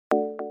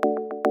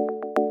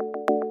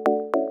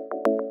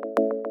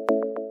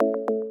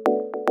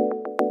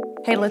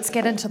Hey, let's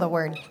get into the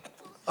word.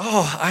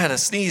 Oh, I had a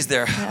sneeze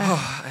there. Yeah.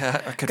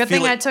 Oh, I could Good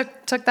feel thing it. I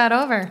took that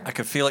over. I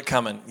could feel it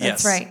coming.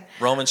 That's Yes. right.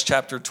 Romans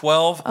chapter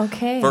 12,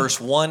 Okay. verse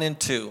 1 and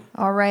 2.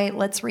 All right,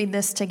 let's read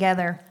this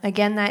together.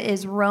 Again, that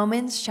is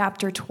Romans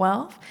chapter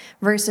 12,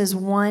 verses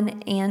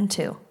 1 and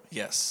 2.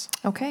 Yes.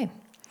 Okay.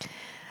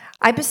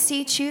 I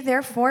beseech you,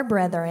 therefore,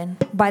 brethren,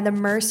 by the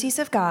mercies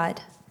of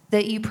God,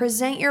 that you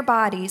present your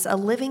bodies a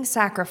living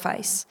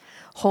sacrifice,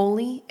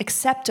 holy,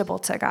 acceptable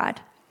to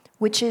God,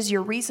 which is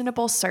your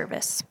reasonable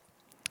service.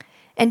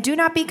 And do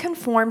not be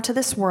conformed to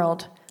this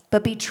world,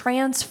 but be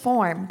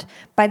transformed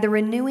by the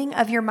renewing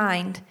of your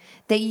mind,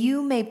 that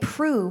you may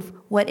prove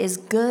what is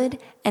good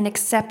and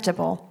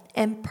acceptable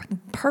and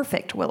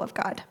perfect will of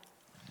God.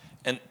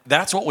 And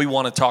that's what we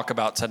want to talk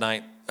about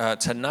tonight.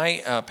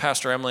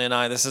 Pastor Emily and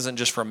I, this isn't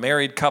just for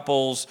married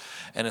couples,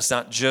 and it's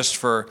not just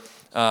for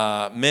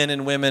men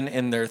and women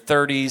in their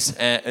 30s.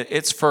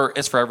 It's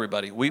for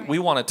everybody. We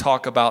want to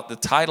talk about, the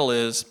title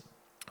is,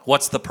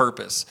 what's the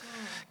purpose?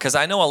 Because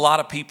I know a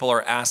lot of people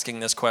are asking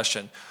this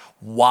question.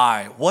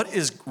 Why?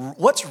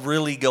 What's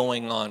really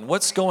going on?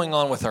 What's going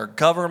on with our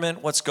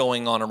government? What's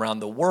going on around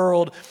the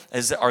world?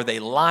 Are they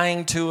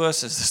lying to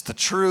us? Is this the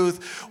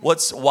truth?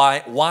 Why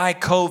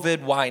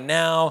COVID? Why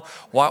now?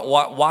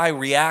 Why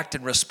react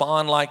and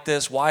respond like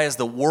this? Why is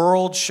the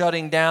world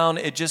shutting down?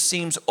 It just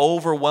seems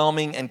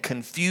overwhelming and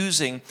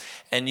confusing,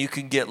 and you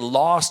can get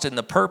lost in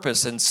the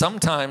purpose. And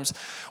sometimes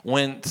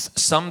when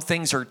some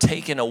things are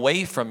taken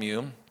away from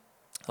you,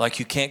 like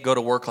you can't go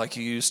to work like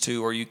you used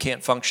to, or you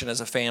can't function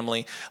as a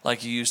family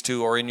like you used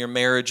to, or in your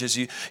marriage as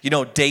you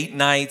date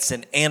nights,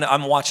 and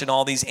I'm watching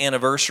all these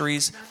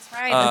anniversaries. That's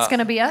right. That's going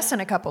to be us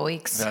in a couple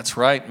weeks. That's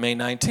right, May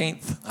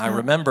 19th. I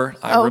remember.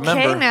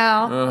 Okay,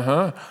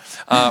 now.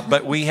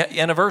 But we have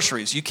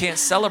anniversaries. You can't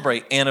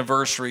celebrate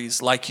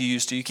anniversaries like you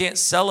used to. You can't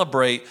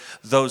celebrate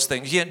those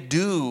things. You can't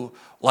do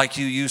like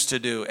you used to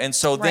do. And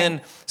so then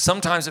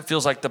sometimes it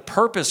feels like the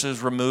purpose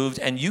is removed,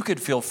 and you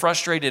could feel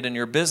frustrated in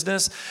your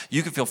business.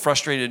 You could feel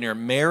frustrated in your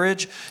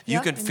marriage.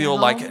 You could feel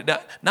like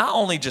not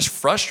only just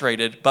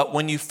frustrated, but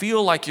when you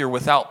feel like you're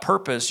without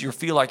purpose, you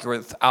feel like you're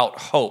without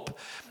hope.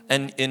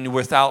 And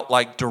without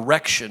like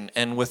direction,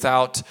 and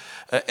without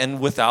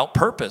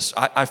purpose.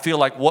 I feel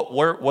like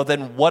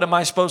then what am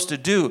I supposed to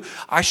do?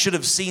 I should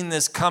have seen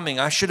this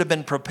coming. I should have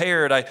been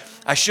prepared.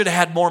 I should have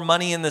had more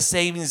money in the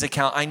savings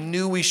account. I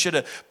knew we should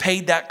have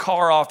paid that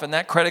car off and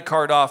that credit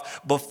card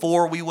off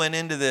before we went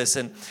into this.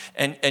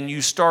 And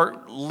you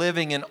start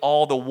living in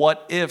all the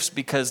what ifs,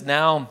 because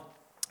now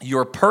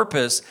your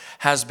purpose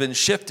has been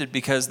shifted,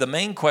 because the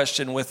main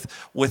question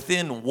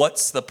within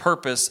what's the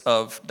purpose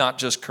of not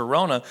just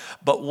Corona,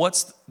 but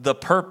what's the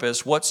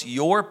purpose? What's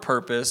your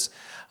purpose?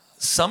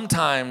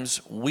 Sometimes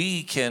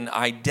we can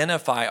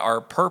identify our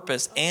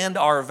purpose and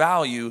our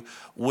value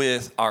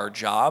with our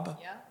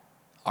job,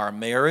 our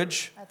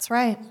marriage. That's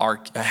right. Our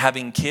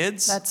having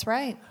kids. That's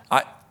right.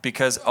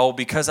 Because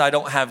I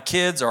don't have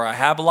kids, or I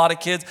have a lot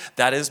of kids,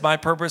 that is my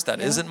purpose.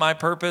 That isn't my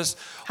purpose.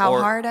 How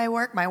hard I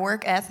work, my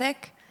work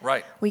ethic.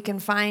 Right. We can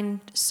find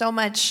so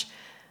much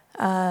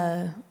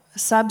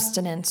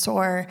substance,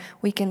 or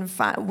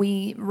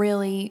we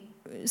really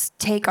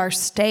take our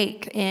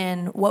stake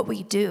in what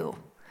we do,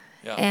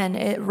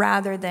 and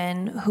rather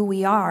than who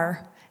we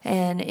are,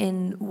 and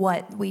in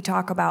what we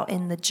talk about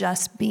in the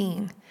just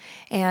being.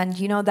 And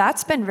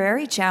that's been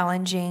very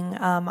challenging.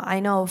 I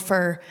know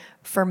for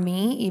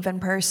me, even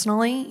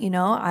personally,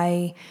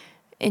 I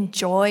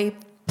enjoy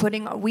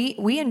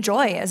we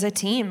enjoy as a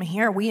team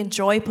here. We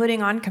enjoy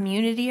putting on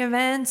community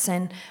events,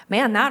 and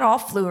man, that all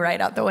flew right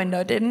out the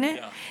window, didn't it?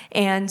 Yeah.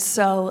 And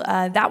so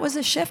that was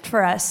a shift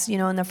for us,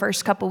 in the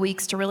first couple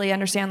weeks, to really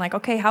understand, like,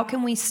 okay, how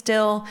can we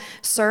still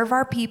serve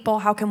our people?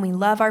 How can we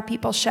love our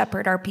people,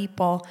 shepherd our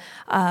people,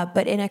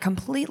 but in a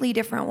completely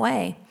different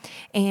way?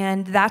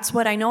 And that's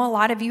what I know a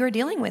lot of you are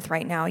dealing with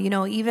right now.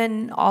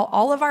 Even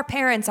all of our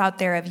parents out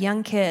there of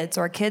young kids,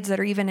 or kids that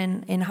are even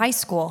in high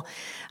school,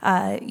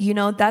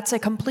 that's a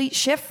complete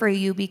shift for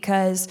you,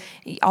 because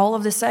all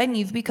of a sudden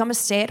you've become a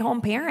stay-at-home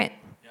parent.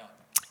 Yeah.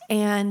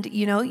 And,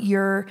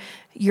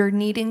 you're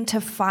needing to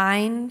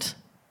find,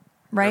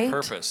 right?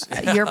 Your purpose.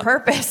 Your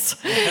purpose.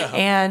 Yeah.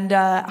 And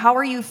how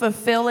are you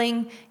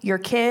fulfilling your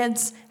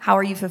kids? How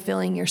are you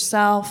fulfilling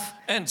yourself?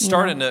 And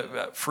starting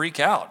to freak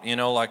out,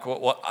 like,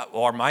 what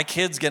are my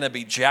kids going to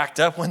be jacked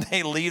up when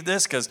they leave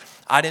this because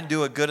I didn't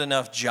do a good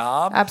enough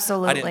job?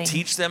 Absolutely. I didn't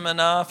teach them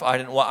enough. I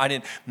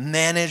didn't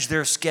manage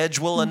their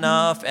schedule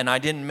enough, and I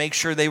didn't make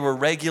sure they were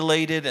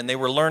regulated and they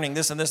were learning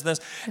this and this and this.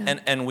 Yeah.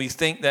 And we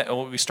think that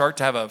we start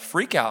to have a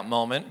freak out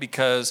moment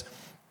because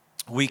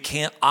we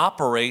can't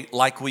operate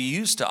like we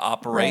used to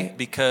operate,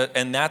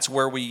 and that's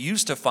where we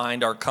used to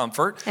find our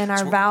comfort and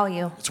our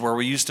value. It's where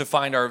we used to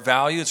find our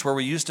value. It's where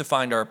we used to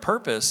find our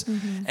purpose.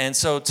 Mm-hmm. And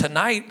so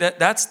tonight,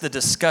 that's the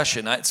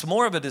discussion. It's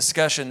more of a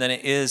discussion than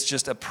it is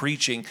just a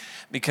preaching,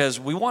 because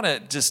we want to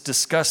just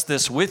discuss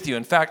this with you.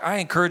 In fact, I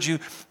encourage you,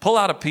 pull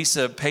out a piece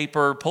of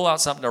paper, pull out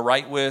something to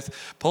write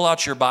with, pull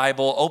out your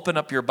Bible, open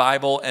up your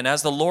Bible, and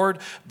as the Lord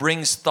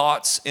brings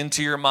thoughts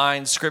into your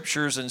mind,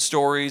 scriptures and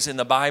stories in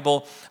the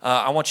Bible,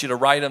 I want you to to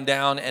write them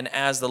down. And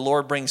as the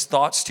Lord brings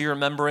thoughts to your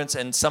remembrance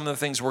and some of the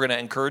things we're going to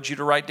encourage you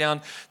to write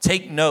down,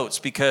 take notes,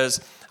 because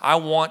I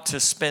want to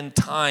spend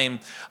time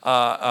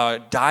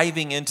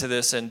diving into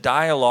this and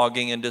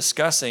dialoguing and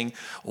discussing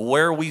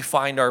where we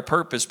find our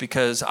purpose,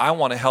 because I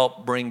want to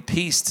help bring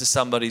peace to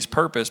somebody's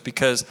purpose.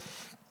 Because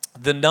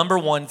the number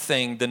one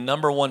thing, the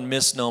number one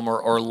misnomer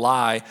or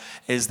lie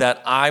is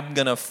that I'm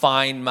going to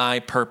find my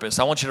purpose.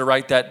 I want you to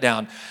write that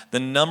down. The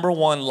number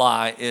one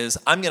lie is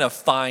I'm going to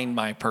find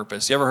my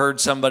purpose. You ever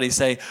heard somebody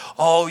say,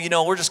 oh,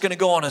 we're just going to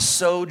go on a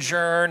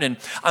sojourn and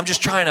I'm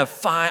just trying to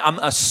I'm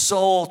a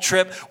soul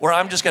trip where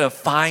I'm just going to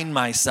find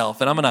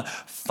myself and I'm going to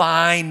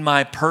find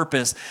my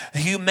purpose.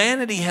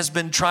 Humanity has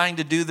been trying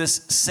to do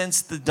this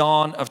since the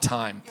dawn of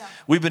time. Yeah.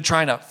 We've been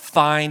trying to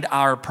find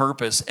our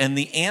purpose. And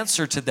the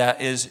answer to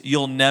that is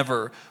you'll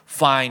never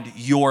find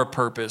your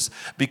purpose,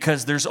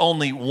 because there's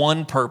only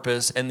one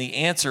purpose. And the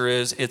answer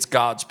is it's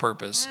God's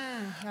purpose.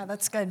 Yeah,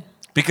 that's good.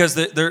 Because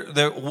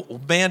the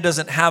man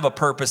doesn't have a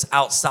purpose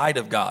outside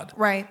of God.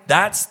 Right.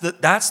 That's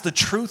the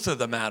truth of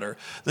the matter.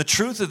 The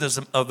truth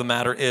of the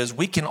matter is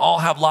we can all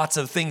have lots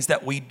of things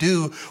that we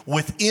do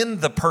within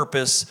the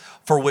purpose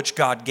for which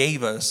God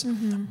gave us,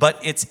 but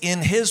it's in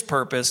His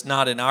purpose,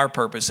 not in our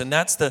purpose. And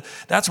that's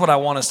what I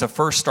want us to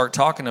first start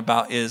talking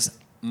about is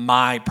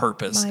my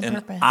purpose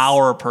and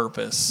our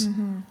purpose.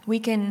 We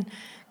can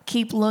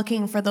keep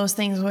looking for those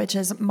things, which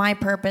is my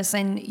purpose.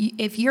 And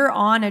if you're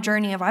on a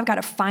journey of I've got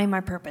to find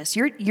my purpose,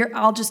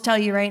 I'll just tell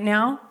you right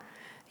now,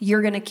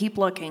 you're going to keep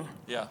looking.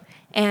 Yeah.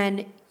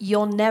 And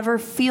you'll never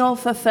feel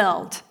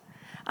fulfilled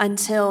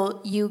until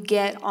you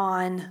get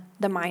on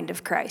the mind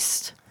of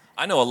Christ.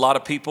 I know a lot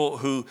of people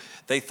who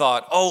they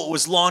thought, oh, it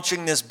was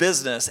launching this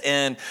business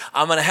and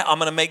I'm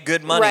gonna make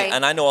good money. Right.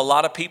 And I know a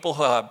lot of people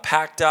who have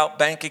packed out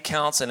bank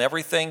accounts and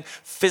everything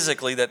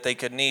physically that they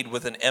could need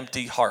with an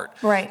empty heart,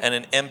 right, and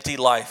an empty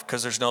life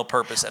because there's no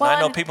purpose. And I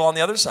know people on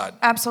the other side.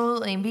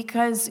 Absolutely,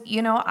 because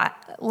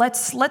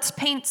let's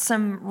paint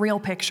some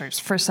real pictures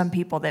for some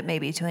people that may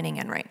be tuning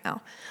in right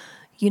now.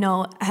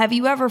 Have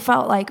you ever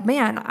felt like,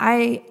 man,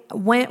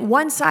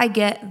 once I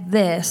get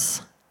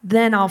this,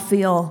 then I'll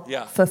feel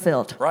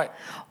fulfilled. Right.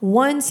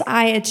 Once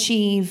I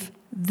achieve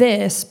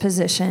this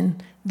position,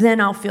 then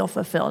I'll feel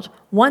fulfilled.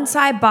 Once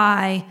I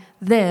buy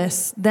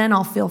this, then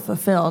I'll feel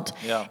fulfilled.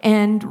 Yeah.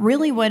 And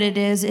really what it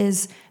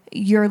is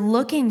you're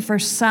looking for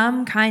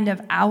some kind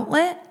of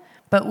outlet,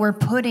 but we're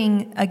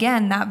putting,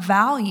 again, that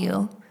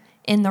value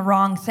in the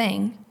wrong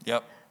thing.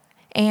 Yep.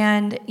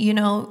 And,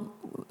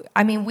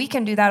 we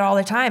can do that all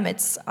the time.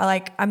 It's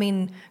like,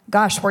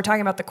 gosh, we're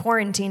talking about the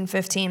quarantine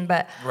 15,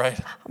 but right.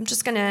 I'm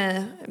just going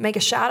to make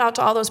a shout out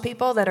to all those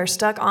people that are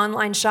stuck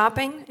online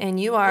shopping, and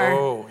you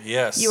are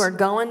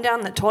going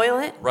down the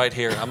toilet. Right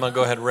here. I'm going to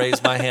go ahead and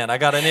raise my hand. I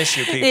got an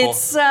issue, people.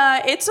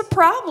 It's a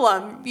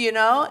problem,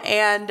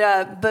 and,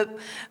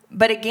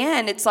 but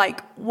again, it's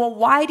like, well,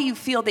 why do you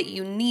feel that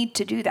you need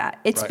to do that?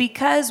 It's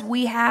because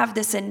we have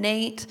this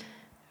innate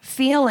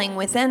feeling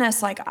within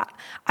us like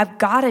I've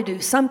got to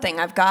do something.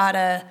 I've got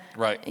to,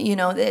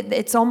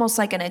 it's almost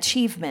like an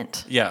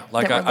achievement. Yeah,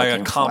 like I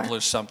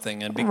accomplished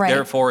something. And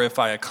therefore, if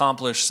I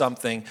accomplish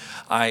something,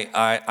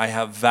 I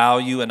have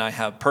value and I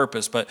have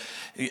purpose. But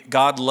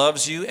God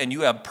loves you and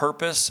you have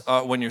purpose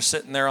when you're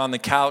sitting there on the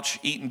couch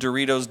eating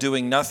Doritos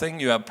doing nothing.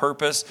 You have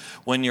purpose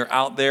when you're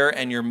out there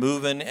and you're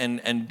moving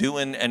and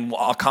doing and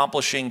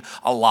accomplishing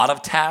a lot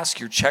of tasks,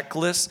 your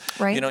checklist.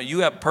 Right. You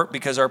have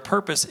because our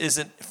purpose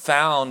isn't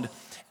found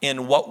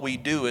in what we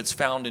do, it's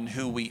found in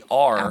who we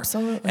are.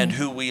 Absolutely. And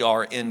who we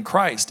are in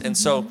Christ. And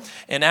so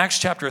in Acts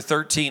chapter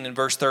 13 and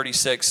verse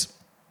 36,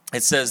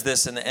 it says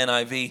this in the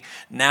NIV,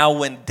 now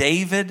when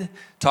David,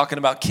 talking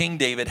about King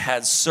David,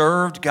 had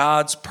served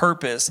God's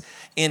purpose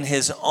in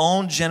his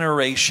own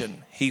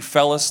generation, he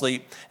fell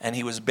asleep and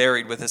he was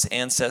buried with his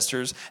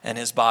ancestors and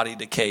his body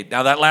decayed.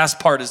 Now that last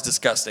part is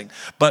disgusting,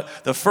 but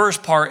the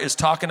first part is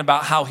talking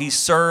about how he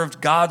served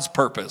God's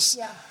purpose.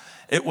 Yeah.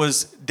 It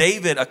was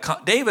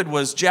David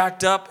was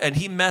jacked up and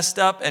he messed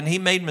up and he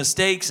made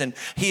mistakes and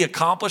he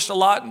accomplished a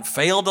lot and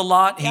failed a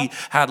lot. Yep. He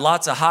had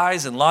lots of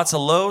highs and lots of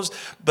lows,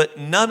 but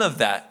none of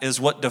that is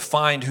what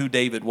defined who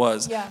David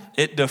was. Yeah.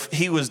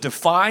 He was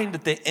defined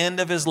at the end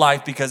of his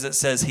life because it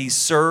says he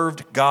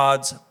served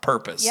God's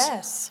purpose.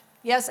 Yes.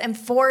 Yes, and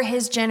for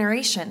his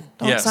generation.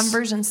 Don't some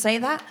versions say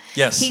that?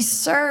 Yes. He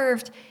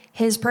served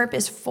his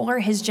purpose for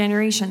his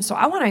generation. So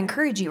I want to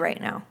encourage you right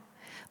now.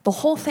 The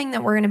whole thing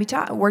that we're going to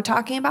be we're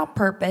talking about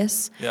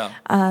purpose. Yeah.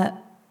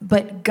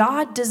 But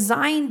God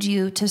designed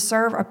you to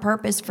serve a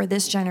purpose for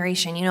this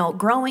generation.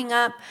 Growing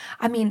up,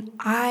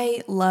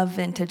 I love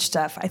vintage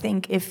stuff. I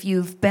think if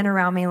you've been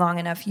around me long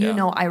enough, you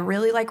know I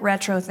really like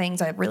retro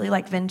things. I really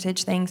like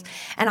vintage things.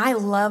 And I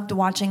loved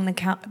watching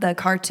the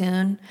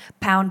cartoon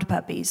Pound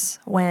Puppies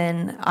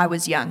when I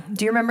was young.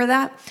 Do you remember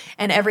that?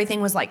 And everything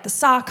was like the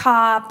sock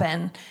hop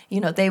and,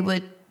 they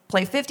would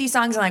play 50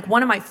 songs. And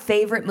one of my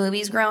favorite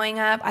movies growing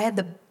up, I had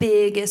the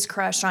biggest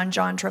crush on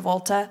John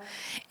Travolta.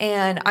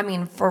 And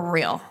for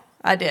real,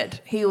 I did.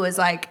 He was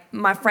like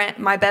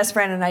my best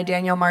friend and I,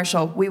 Danielle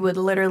Marshall, we would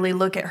literally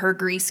look at her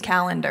Grease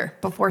calendar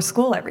before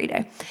school every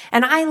day.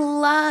 And I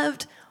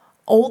loved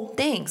old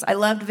things. I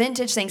loved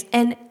vintage things.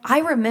 And I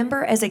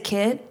remember as a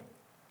kid,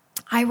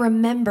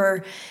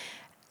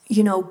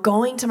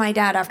 going to my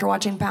dad after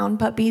watching Pound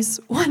Puppies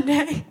one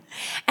day,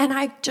 and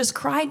I just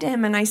cried to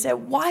him and I said,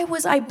 why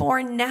was I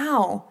born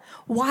now?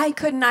 Why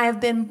couldn't I have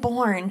been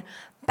born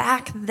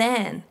back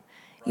then?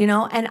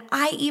 And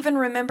I even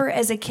remember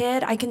as a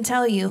kid, I can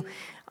tell you,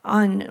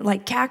 on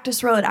like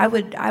Cactus Road,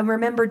 I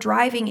remember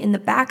driving in the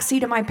back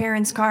seat of my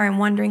parents' car and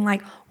wondering,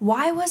 like,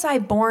 why was I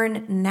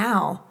born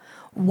now?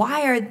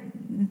 Why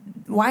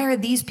are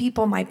these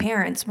people my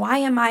parents? Why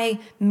am I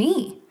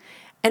me?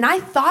 And I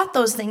thought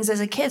those things as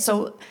a kid.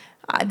 So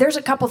there's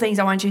a couple things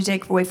I want you to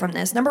take away from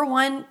this. Number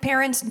one,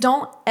 parents,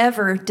 don't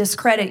ever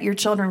discredit your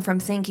children from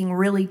thinking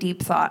really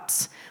deep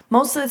thoughts.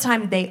 Most of the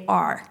time they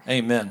are.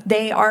 Amen.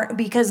 They are,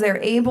 because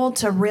they're able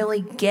to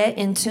really get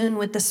in tune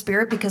with the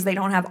Spirit because they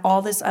don't have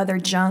all this other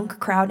junk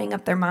crowding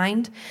up their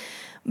mind.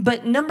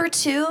 But number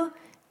two,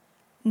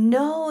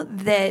 know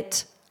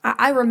that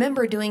I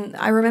remember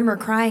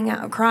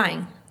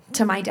crying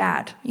to my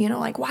dad,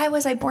 like, why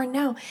was I born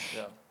now?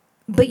 Yeah.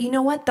 But you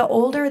know what? The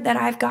older that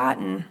I've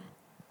gotten,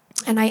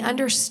 and I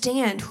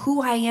understand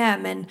who I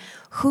am and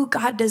who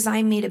God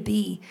designed me to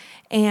be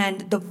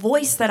and the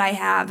voice that I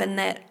have, and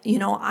that,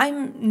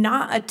 I'm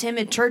not a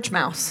timid church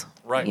mouse,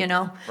 right.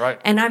 Right.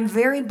 And I'm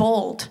very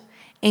bold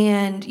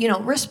and,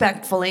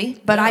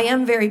 respectfully, but I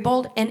am very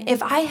bold. And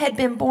if I had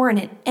been born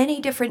in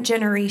any different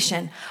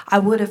generation, I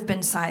would have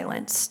been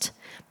silenced.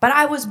 But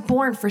I was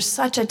born for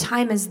such a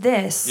time as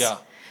this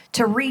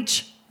to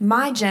reach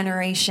my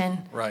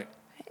generation. Right.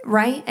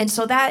 Right? And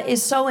so that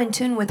is so in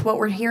tune with what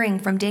we're hearing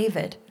from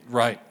David.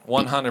 Right,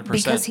 100%.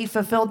 Because he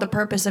fulfilled the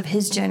purpose of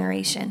his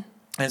generation.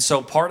 And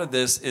so part of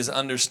this is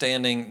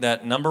understanding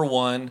that, number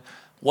one,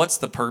 what's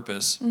the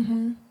purpose?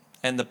 Mm-hmm.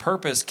 And the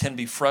purpose can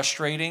be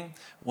frustrating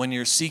when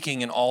you're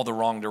seeking in all the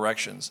wrong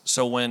directions.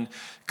 So when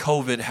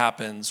COVID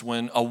happens,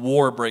 when a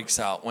war breaks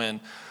out,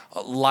 when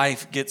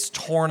life gets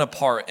torn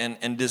apart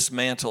and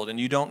dismantled, and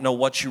you don't know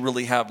what you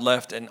really have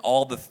left, and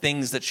all the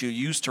things that you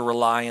used to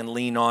rely and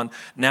lean on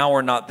now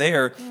are not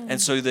there.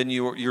 And so then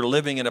you're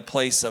living in a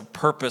place of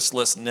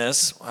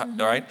purposelessness,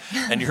 right?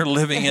 And you're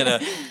living in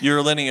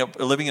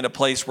a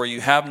place where you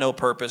have no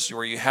purpose,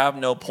 where you have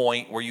no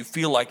point, where you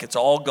feel like it's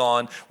all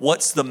gone.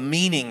 What's the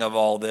meaning of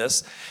all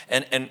this?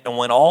 And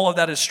when all of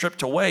that is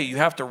stripped away, you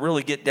have to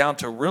really get down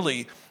to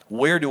really,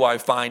 where do I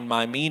find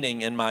my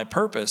meaning and my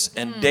purpose?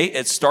 And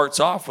it starts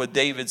off with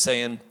David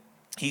saying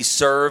he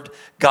served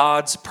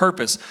God's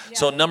purpose. Yeah.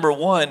 So number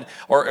one,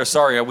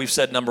 we've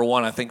said number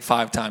one, I think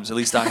 5 times, at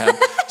least I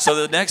have. So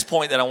the next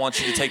point that I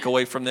want you to take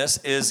away from this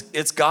is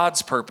it's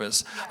God's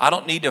purpose. I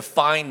don't need to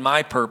find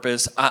my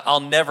purpose. I'll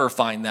never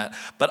find that.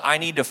 But I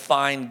need to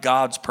find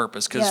God's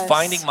purpose, because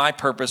finding my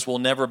purpose will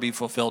never be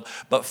fulfilled.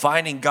 But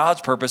finding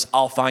God's purpose,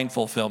 I'll find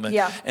fulfillment.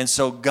 Yeah. And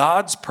so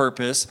God's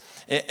purpose.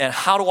 And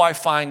how do I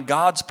find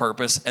God's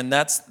purpose? And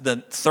that's the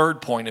third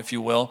point, if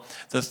you will.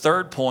 The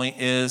third point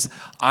is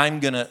I'm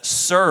going to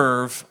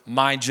serve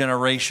my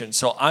generation.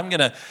 So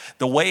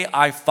the way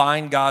I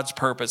find God's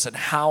purpose and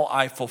how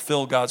I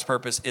fulfill God's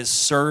purpose is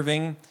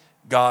serving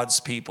God's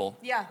people.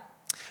 Yeah.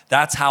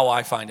 That's how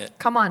I find it.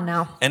 Come on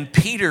now. And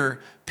Peter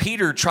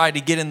tried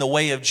to get in the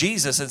way of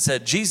Jesus and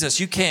said,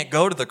 Jesus, you can't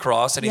go to the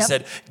cross. And he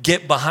said,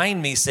 get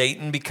behind me,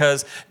 Satan,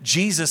 because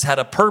Jesus had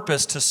a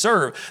purpose to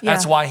serve.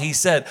 That's why he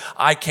said,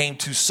 I came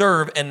to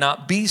serve and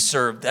not be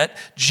served. That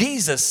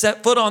Jesus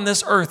set foot on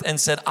this earth and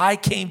said, I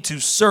came to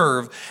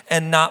serve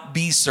and not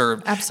be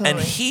served. Absolutely.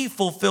 And he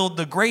fulfilled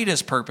the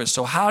greatest purpose.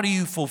 So how do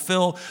you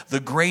fulfill the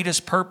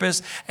greatest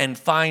purpose and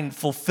find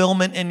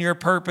fulfillment in your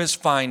purpose,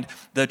 find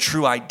the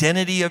true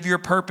identity of your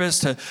purpose,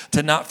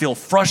 to not feel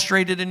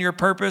frustrated in your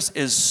purpose,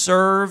 is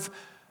serve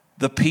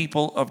the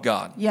people of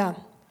God. Yeah.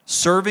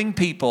 Serving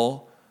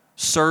people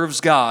serves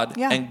God,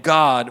 and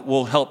God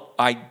will help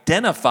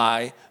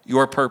identify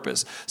your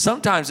purpose.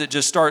 Sometimes it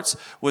just starts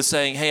with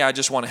saying, hey, I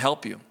just want to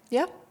help you.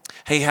 Yeah.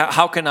 Hey,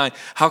 how can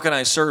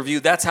I serve you?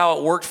 That's how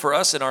it worked for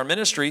us in our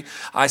ministry.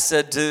 I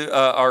said to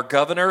our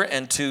governor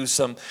and to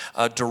some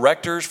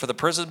directors for the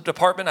prison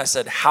department, I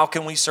said, how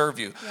can we serve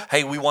you? Yeah.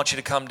 Hey, we want you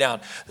to come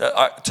down.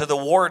 To the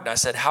warden, I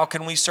said, how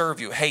can we serve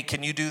you? Hey,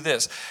 can you do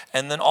this?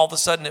 And then all of a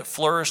sudden it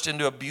flourished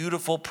into a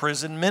beautiful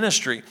prison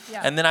ministry.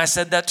 Yeah. And then I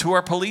said that to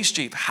our police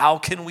chief, how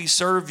can we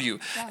serve you?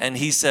 Yeah. And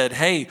he said,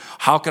 hey,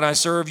 how can I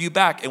serve you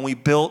back? And we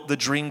built the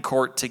Dream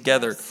Court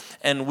together. Yes.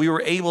 And we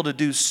were able to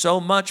do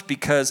so much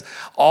because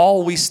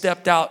all we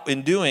stepped out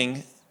in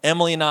doing,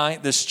 Emily and I,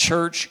 this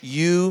church,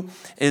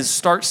 is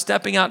start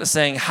stepping out to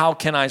saying, how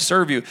can I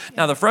serve you?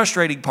 Now, the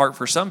frustrating part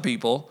for some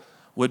people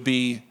would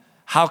be,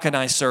 how can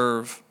I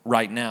serve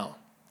right now?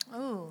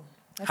 Oh,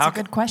 that's a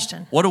good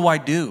question. What do I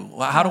do?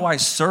 How do I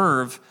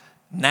serve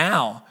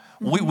now?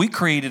 we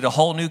created a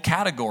whole new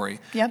category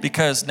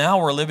because now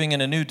we're living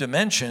in a new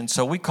dimension.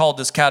 So we called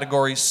this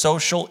category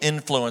social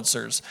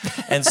influencers.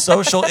 And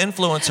social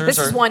influencers this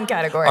is one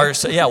category.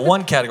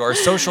 One category.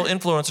 Social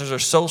influencers or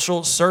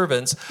social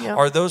servants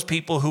are those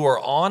people who are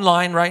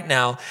online right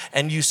now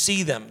and you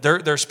see them.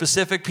 They're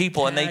specific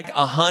people and they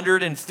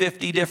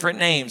 150 different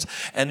names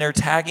and they're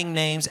tagging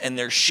names and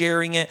they're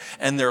sharing it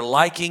and they're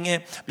liking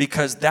it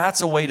because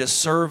that's a way to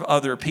serve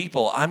other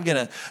people. I'm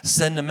going to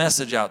send a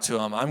message out to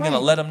them. I'm going to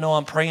let them know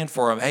I'm praying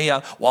for them. Hey,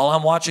 while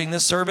I'm watching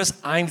this service,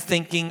 I'm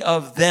thinking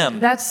of them.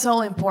 That's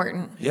so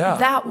important. Yeah.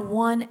 That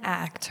one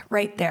act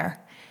right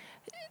there.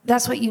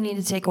 That's what you need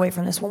to take away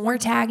from this. When we're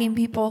tagging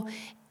people,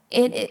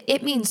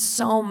 it means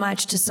so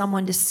much to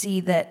someone to see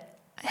that,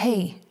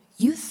 hey,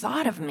 you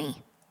thought of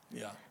me.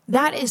 Yeah.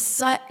 That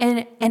is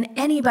and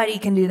anybody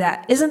can do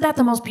that. Isn't that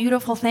the most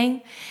beautiful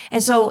thing?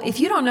 And so if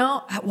you don't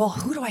know, well,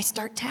 who do I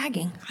start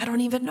tagging? I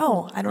don't even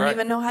know. I don't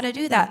even know how to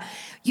do that.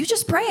 You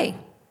just pray.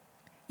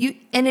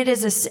 And it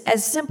is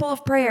as simple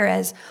of prayer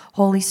as,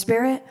 Holy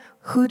Spirit,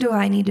 who do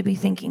I need to be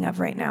thinking of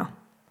right now?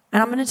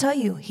 And I'm going to tell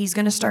you, he's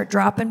going to start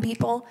dropping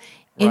people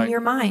in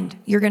your mind.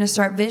 You're going to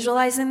start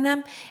visualizing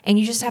them, and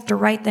you just have to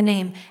write the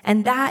name.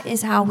 And that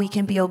is how we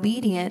can be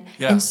obedient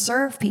and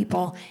serve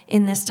people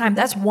in this time.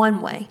 That's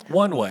one way.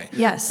 One way.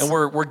 Yes. And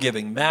we're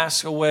giving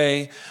masks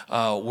away.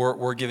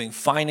 We're giving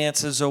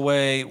finances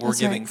away. We're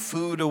giving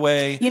food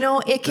away. You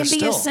know, it can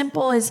be as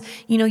simple as,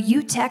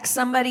 you text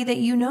somebody that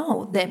you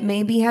know that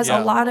maybe has a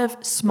lot of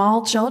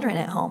small children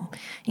at home.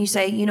 You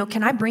say,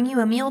 can I bring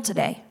you a meal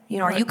today?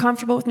 Are you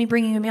comfortable with me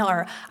bringing you a meal?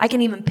 Or I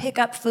can even pick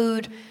up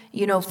food,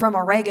 from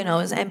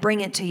Oregano's and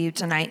bring it to you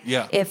tonight.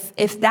 Yeah.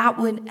 If that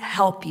would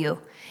help you.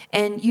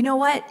 And you know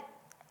what?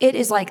 It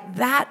is like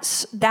that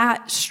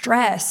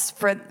stress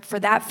for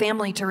that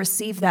family to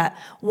receive that.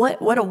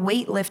 What a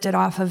weight lifted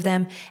off of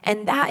them.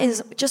 And that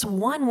is just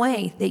one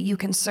way that you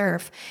can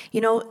serve.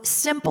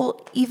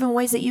 Simple, even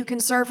ways that you can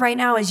serve right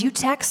now is you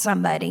text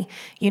somebody.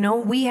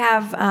 We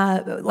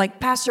have, like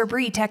Pastor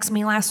Bree texted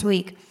me last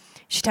week.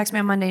 She texted me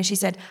on Monday and she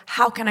said,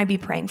 how can I be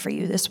praying for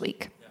you this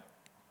week?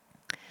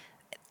 Yeah.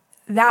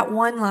 That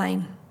one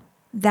line,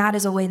 that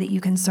is a way that you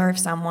can serve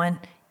someone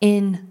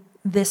in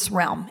this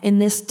realm, in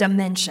this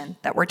dimension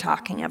that we're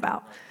talking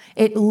about.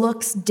 It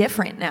looks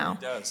different now.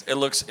 It does.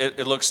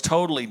 It looks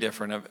totally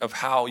different of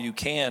how you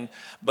can,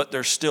 but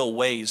there's still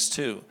ways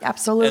too.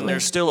 Absolutely. And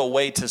there's still a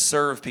way to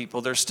serve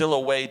people. There's still a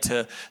way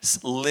to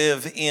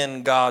live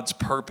in God's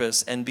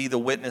purpose and be the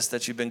witness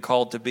that you've been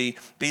called to be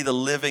the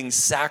living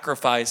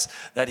sacrifice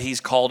that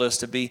he's called us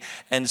to be,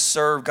 and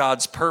serve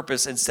God's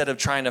purpose instead of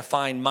trying to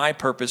find my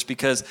purpose,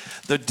 because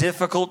the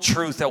difficult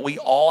truth that we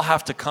all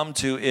have to come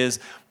to is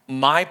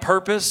my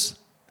purpose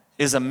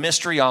is a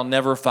mystery I'll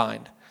never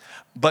find.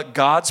 But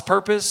God's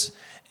purpose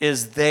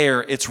is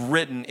there. It's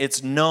written.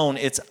 It's known.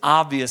 It's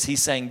obvious.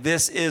 He's saying,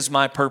 this is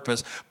my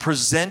purpose.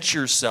 Present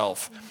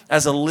yourself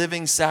as a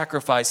living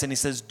sacrifice. And he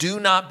says, do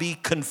not be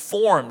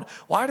conformed.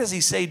 Why does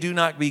he say do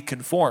not be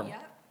conformed? Yeah.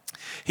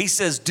 He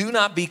says, do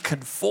not be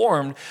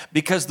conformed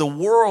because the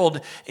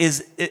world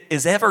is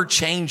ever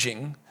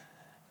changing.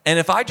 And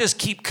if I just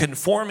keep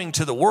conforming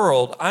to the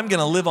world, I'm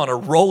going to live on a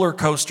roller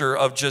coaster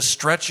of just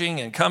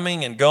stretching and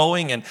coming and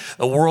going. And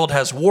the world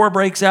has war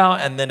breaks out,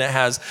 and then it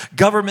has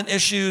government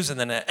issues, and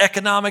then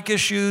economic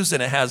issues,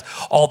 and it has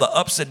all the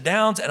ups and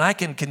downs. And I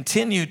can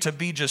continue to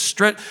be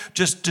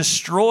just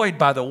destroyed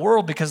by the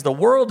world because the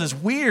world is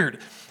weird.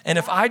 And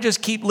if I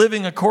just keep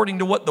living according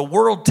to what the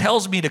world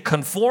tells me to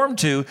conform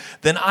to,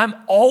 then I'm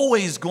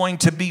always going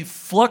to be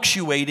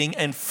fluctuating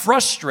and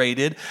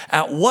frustrated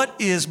at what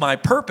is my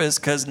purpose,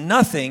 because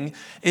nothing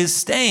is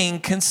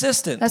staying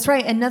consistent. That's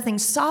right, and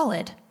nothing's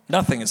solid.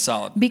 Nothing is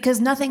solid. Because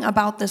nothing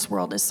about this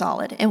world is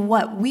solid. And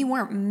what we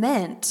weren't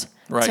meant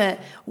to,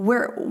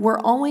 we're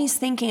always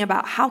thinking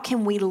about how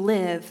can we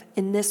live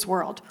in this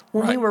world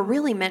when we were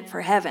really meant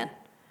for heaven.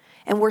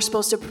 And we're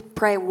supposed to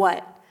pray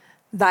what?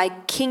 Thy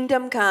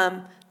kingdom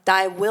come,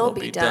 thy will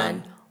be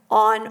done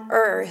on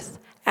earth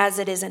as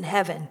it is in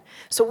heaven.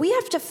 So we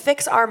have to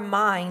fix our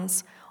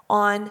minds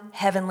on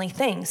heavenly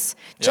things.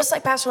 Just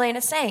like Pastor Lane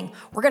is saying,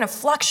 we're going to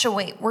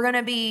fluctuate. We're going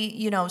to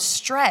be,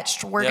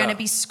 stretched. We're going to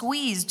be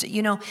squeezed.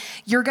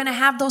 You're going to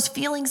have those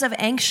feelings of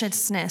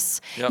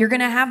anxiousness. You're going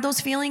to have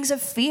those feelings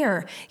of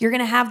fear. You're going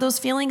to have those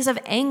feelings of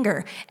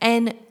anger.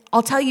 And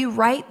I'll tell you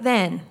right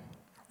then,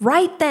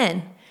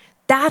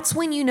 that's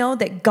when you know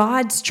that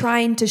God's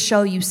trying to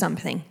show you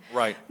something.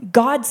 Right.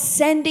 God's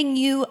sending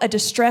you a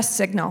distress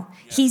signal.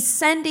 Yes. He's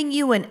sending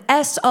you an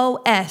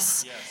SOS.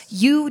 Yes.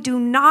 You do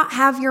not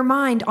have your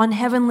mind on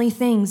heavenly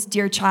things,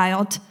 dear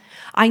child.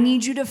 I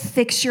need you to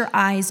fix your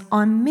eyes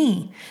on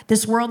me.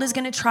 This world is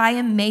going to try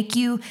and make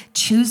you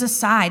choose a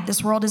side.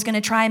 This world is going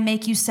to try and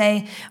make you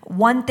say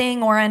one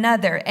thing or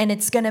another. And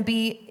it's going to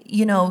be,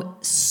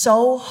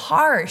 so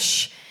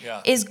harsh.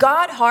 Yeah. Is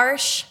God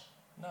harsh?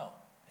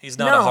 He's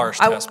not a harsh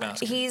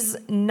taskmaster. He's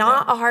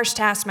not a harsh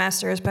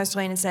taskmaster, as Pastor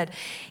Landon said.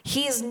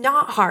 He's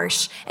not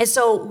harsh. And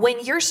so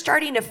when you're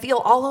starting to feel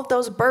all of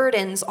those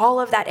burdens, all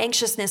of that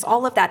anxiousness,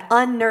 all of that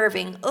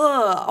unnerving,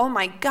 oh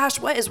my gosh,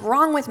 what is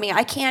wrong with me?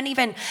 I can't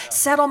even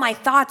settle my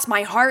thoughts.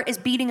 My heart is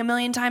beating a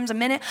million times a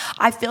minute.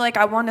 I feel like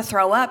I want to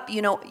throw up,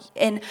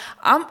 and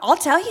I'll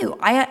tell you,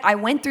 I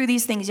went through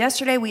these things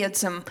yesterday. We had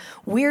some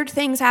weird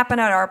things happen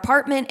at our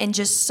apartment, and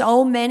just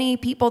so many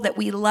people that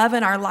we love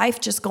in our life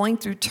just going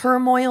through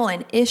turmoil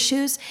and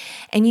issues.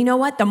 And you know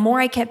what? The more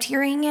I kept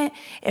hearing it,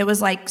 it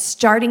was like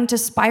starting to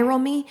spiral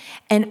me.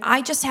 And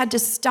I just had to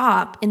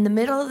stop in the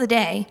middle of the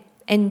day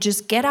and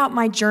just get out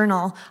my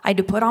journal. I had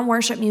to put on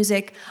worship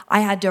music.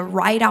 I had to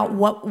write out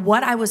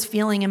what I was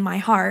feeling in my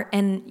heart.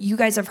 And you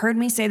guys have heard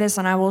me say this,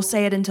 and I will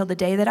say it until the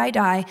day that I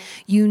die.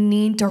 You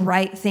need to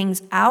write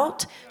things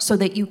out so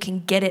that you can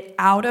get it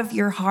out of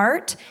your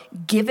heart,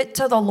 give it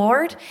to the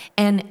Lord,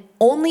 and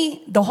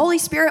only the Holy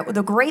Spirit,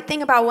 the great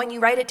thing about when you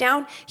write it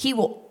down, he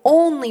will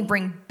only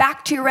bring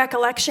back to your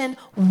recollection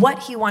what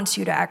he wants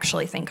you to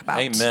actually think about.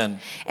 Amen.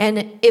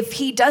 And if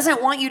he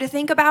doesn't want you to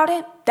think about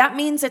it, that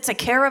means it's a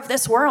care of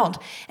this world.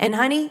 And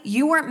honey,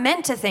 you weren't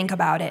meant to think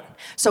about it.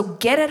 So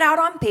get it out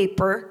on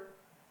paper,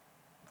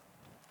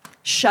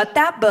 shut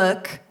that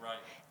book,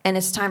 and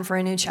it's time for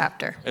a new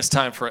chapter. It's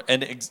time for,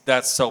 and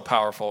that's so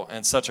powerful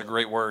and such a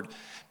great word.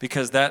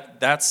 Because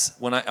that's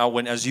when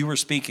as you were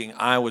speaking,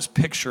 I was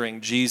picturing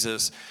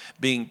Jesus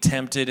being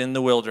tempted in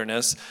the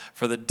wilderness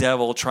for the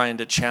devil trying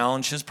to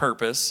challenge his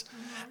purpose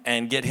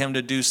and get him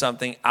to do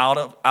something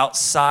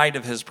outside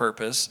of his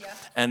purpose. Yeah.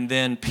 And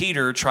then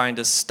Peter trying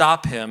to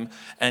stop him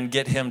and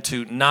get him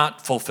to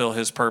not fulfill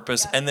his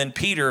purpose. Yeah. And then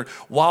Peter,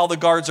 while the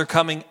guards are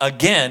coming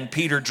again,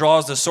 Peter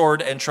draws the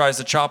sword and tries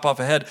to chop off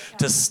a head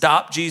to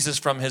stop Jesus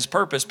from his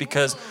purpose.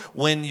 Because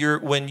when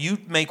you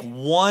make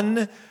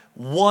one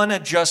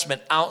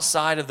adjustment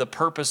outside of the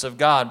purpose of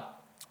God,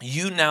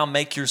 you now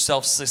make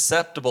yourself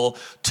susceptible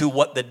to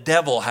what the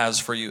devil has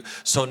for you.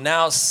 So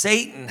now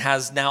Satan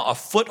has now a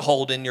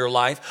foothold in your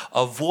life,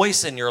 a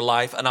voice in your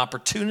life, an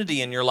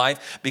opportunity in your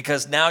life,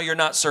 because now you're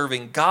not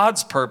serving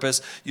God's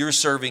purpose, you're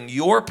serving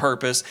your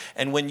purpose.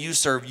 And when you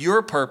serve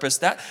your purpose,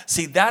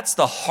 that's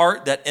the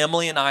heart that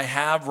Emily and I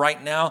have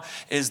right now,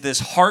 is this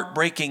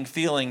heartbreaking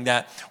feeling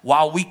that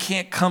while we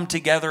can't come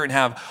together and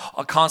have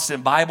a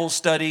constant Bible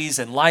studies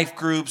and life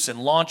groups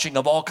and launching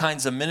of all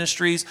kinds of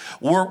ministries,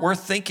 we're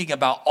thinking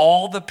about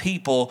all the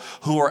people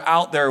who are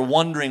out there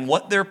wondering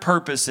what their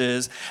purpose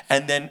is,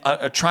 and then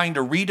trying to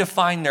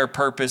redefine their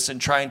purpose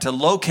and trying to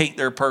locate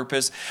their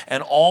purpose,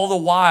 and all the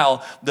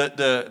while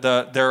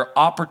their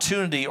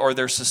opportunity, or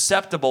they're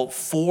susceptible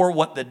for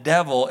what the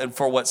devil and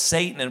for what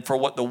Satan and for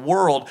what the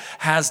world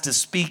has to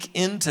speak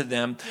into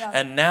them. Yeah.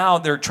 And now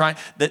they're trying,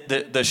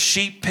 the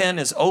sheep pen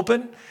is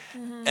open.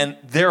 And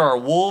there are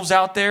wolves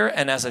out there,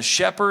 and as a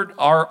shepherd,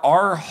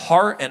 our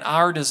heart and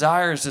our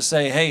desire is to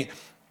say, hey,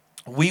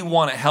 we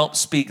want to help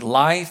speak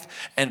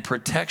life and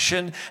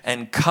protection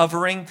and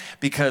covering,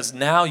 because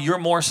now you're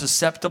more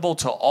susceptible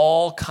to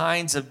all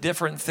kinds of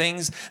different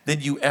things than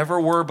you ever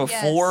were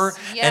before.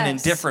 Yes. And in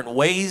different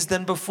ways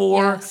than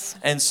before. Yes.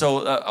 And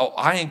so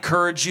I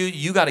encourage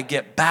you got to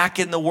get back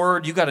in the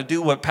Word. You got to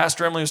do what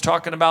Pastor Emily was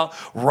talking about.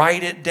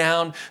 Write it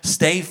down.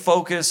 Stay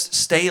focused.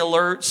 Stay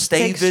alert.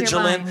 Stay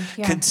vigilant.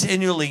 Yeah.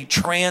 Continually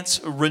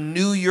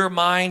renew your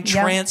mind.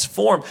 Yep.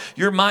 Transform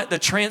your mind. The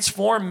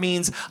transform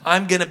means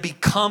I'm going to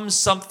become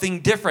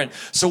something different.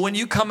 So when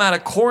you come out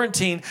of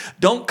quarantine,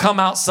 don't come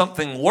out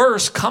something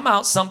worse, come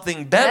out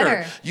something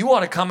better. You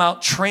want to come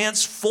out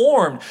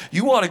transformed.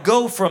 You want to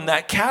go from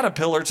that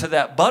caterpillar to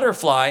that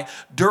butterfly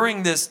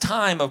during this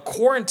time of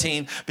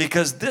quarantine,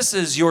 because this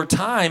is your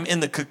time in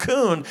the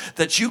cocoon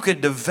that you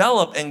can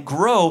develop and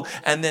grow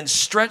and then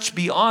stretch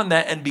beyond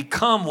that and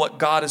become what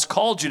God has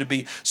called you to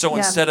be. So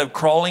instead of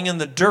crawling in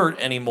the dirt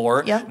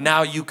anymore,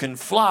 now you can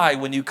fly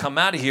when you come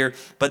out of here.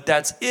 But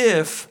that's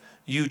if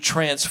you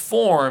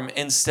transform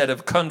instead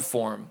of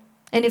conform.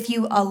 And if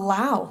you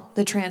allow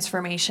the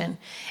transformation.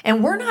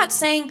 And we're not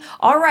saying,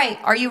 all right,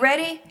 are you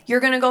ready? You're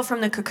going to go from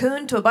the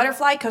cocoon to a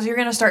butterfly because you're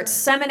going to start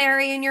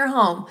seminary in your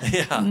home.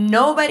 Yeah.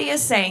 Nobody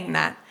is saying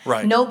that.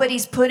 Right.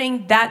 Nobody's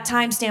putting that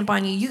timestamp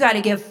on you. You got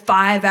to give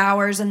 5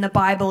 hours in the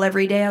Bible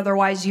every day,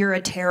 otherwise you're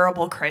a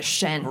terrible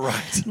Christian.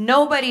 Right.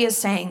 Nobody is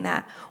saying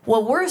that.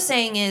 What we're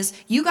saying is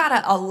you got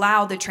to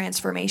allow the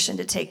transformation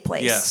to take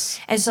place. Yes.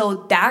 And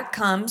so that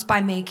comes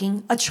by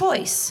making a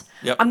choice.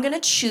 Yep. I'm going to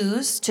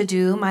choose to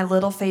do my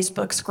little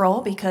Facebook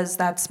scroll because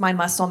that's my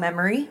muscle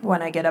memory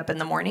when I get up in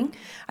the morning.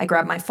 I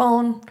grab my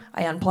phone,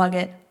 I unplug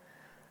it.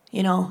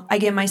 I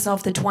give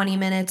myself the 20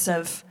 minutes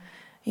of,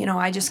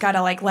 I just got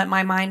to let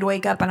my mind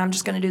wake up, and I'm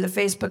just going to do the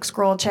Facebook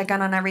scroll, check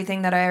on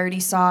everything that I already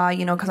saw,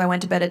 because I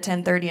went to bed at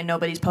 10:30 and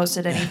nobody's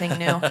posted anything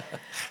new.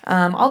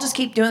 I'll just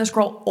keep doing the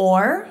scroll.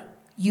 Or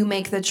you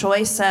make the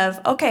choice of,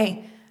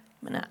 okay,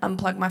 I'm going to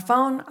unplug my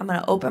phone. I'm going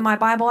to open my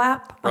Bible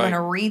app. I'm going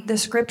to read the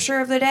scripture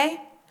of the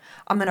day.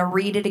 I'm going to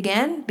read it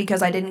again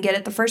because I didn't get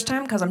it the first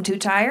time because I'm too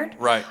tired.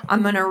 Right.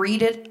 I'm going to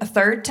read it a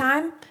third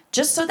time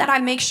just so that I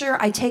make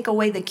sure I take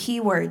away the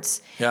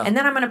keywords. Yeah. And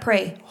then I'm going to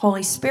pray,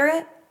 Holy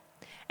Spirit,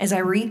 as I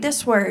read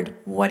this word,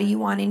 what are you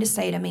wanting to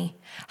say to me?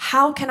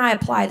 How can I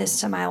apply this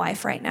to my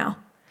life right now?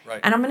 Right.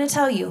 And I'm going to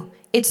tell you,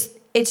 it's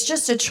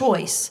just a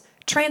choice.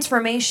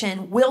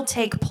 Transformation will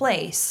take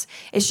place.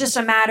 It's just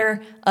a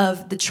matter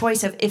of the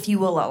choice of if you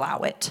will allow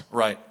it.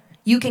 Right.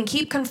 You can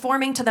keep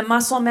conforming to the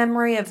muscle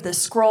memory of the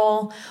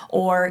scroll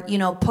or,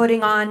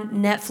 putting on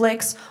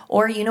Netflix,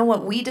 or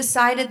what we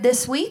decided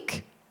this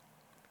week.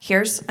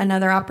 Here's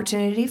another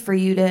opportunity for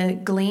you to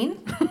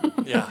glean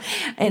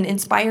and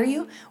inspire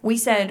you. We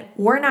said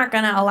we're not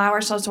going to allow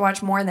ourselves to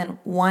watch more than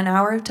 1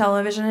 hour of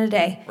television a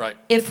day. Right.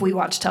 If we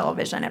watch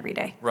television every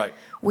day. Right.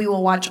 We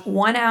will watch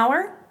 1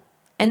 hour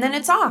and then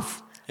it's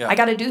off. Yeah. I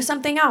got to do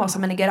something else.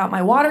 I'm going to get out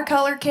my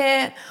watercolor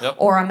kit,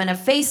 or I'm going to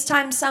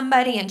FaceTime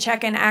somebody and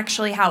check in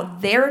actually how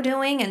they're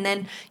doing. And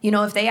then,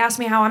 if they ask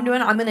me how I'm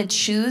doing, I'm going to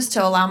choose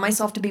to allow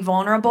myself to be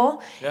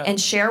vulnerable and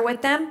share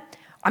with them.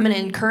 I'm going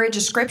to encourage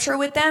a scripture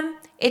with them.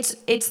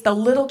 It's the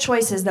little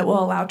choices that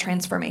will allow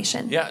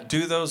transformation. Yeah,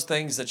 do those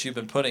things that you've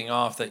been putting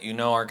off that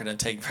aren't going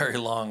to take very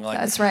long. Like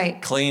that's right.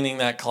 Cleaning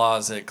that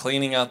closet,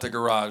 cleaning out the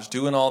garage,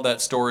 doing all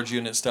that storage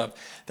unit stuff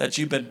that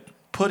you've been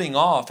putting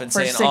off and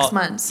for saying 6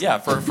 months. Yeah,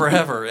 for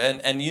forever.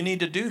 And you need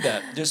to do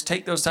that. Just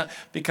take those time,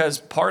 because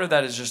part of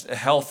that is just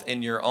health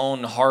in your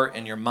own heart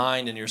and your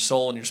mind and your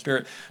soul and your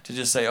spirit, to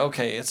just say,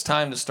 okay, it's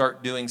time to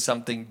start doing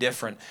something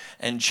different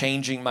and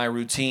changing my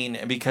routine.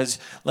 And because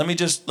let me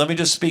just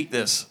speak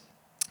this,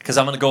 because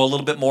I'm going to go a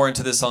little bit more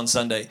into this on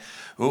Sunday.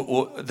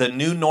 The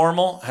new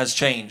normal has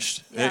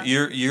changed. Yeah.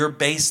 Your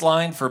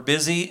baseline for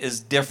busy is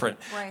different.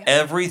 Right.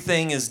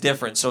 Everything is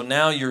different. So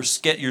now your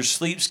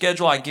sleep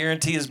schedule, I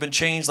guarantee, has been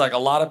changed. Like a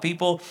lot of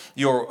people,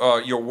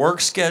 your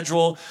work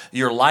schedule,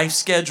 your life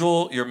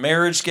schedule, your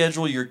marriage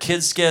schedule, your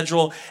kids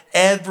schedule,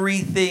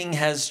 everything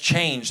has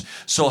changed.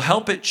 So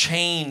help it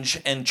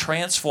change and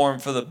transform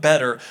for the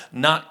better,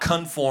 not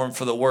conform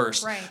for the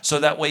worse. Right.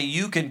 So that way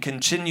you can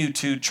continue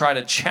to try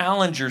to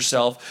challenge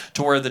yourself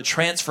to where the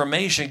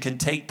transformation can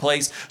take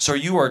place. So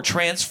you are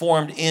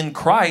transformed in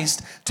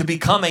Christ to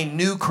become a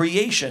new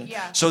creation,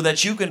 so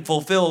that you can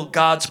fulfill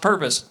God's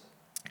purpose.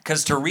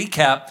 Because to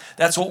recap,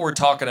 that's what we're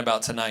talking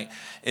about tonight,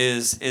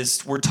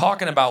 is we're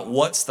talking about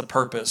what's the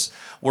purpose.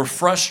 We're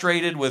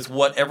frustrated with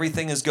what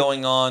everything is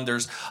going on.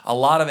 There's a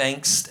lot of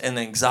angst and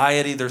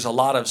anxiety. There's a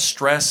lot of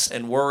stress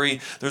and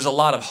worry. There's a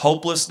lot of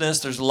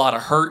hopelessness. There's a lot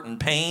of hurt and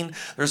pain.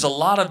 There's a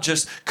lot of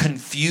just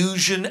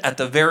confusion at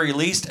the very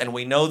least. And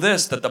we know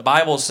this, that the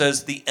Bible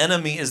says the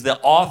enemy is the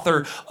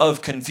author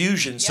of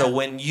confusion. Yeah. So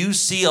when you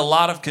see a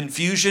lot of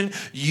confusion,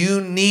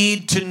 you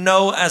need to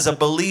know as a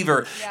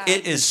believer,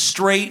 it is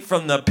straight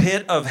from the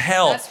pit of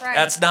hell. That's right.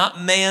 That's not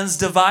man's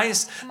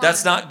device.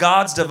 That's not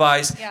God's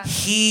device. Yeah.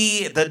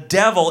 The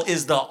devil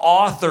is the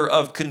author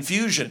of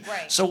confusion.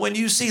 Right. So when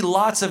you see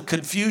lots of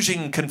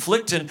confusion,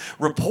 conflicting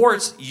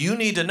reports, you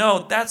need to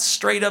know that's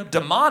straight up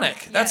demonic.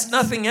 Yes. That's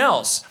nothing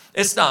else.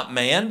 It's not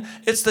man.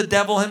 It's the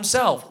devil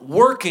himself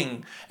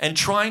working and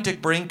trying to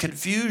bring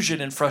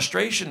confusion and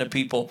frustration to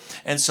people.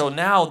 And so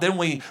now then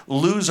we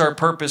lose our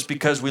purpose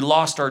because we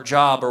lost our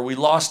job, or we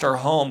lost our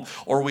home,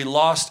 or we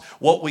lost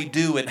what we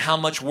do and how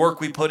much work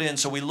we put in.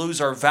 So we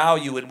lose our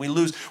value, and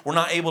we're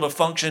not able to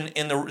function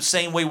in the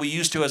same way we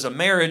used to as a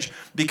marriage,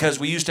 because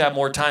we used to have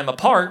more time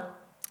apart.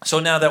 So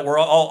now that we're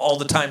all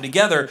the time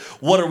together,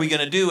 what are we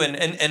going to do?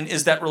 And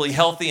is that really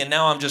healthy? And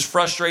now I'm just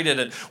frustrated.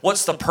 And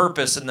what's the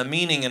purpose and the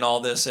meaning in all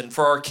this? And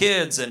for our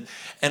kids,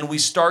 and we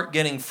start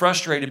getting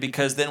frustrated,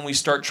 because then we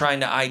start trying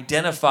to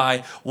identify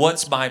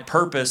what's my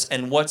purpose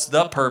and what's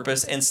the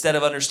purpose, instead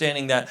of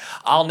understanding that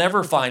I'll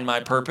never find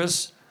my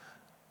purpose.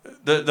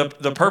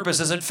 The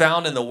purpose isn't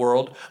found in the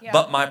world,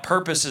 but my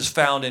purpose is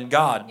found in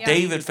God. Yeah.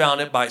 David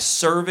found it by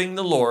serving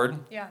the Lord.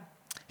 Yeah.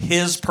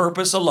 His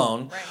purpose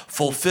alone,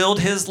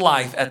 fulfilled his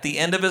life. At the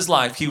end of his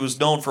life, he was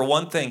known for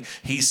one thing.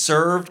 He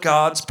served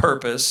God's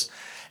purpose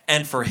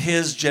and for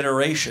his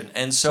generation.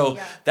 And so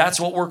that's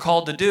what we're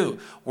called to do.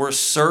 We're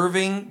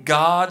serving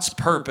God's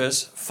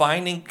purpose,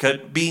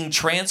 being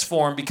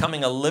transformed,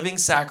 becoming a living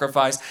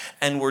sacrifice,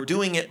 and we're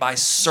doing it by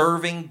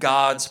serving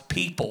God's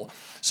people.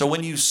 So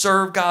when you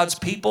serve God's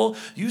people,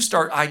 you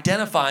start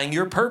identifying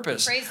your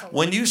purpose.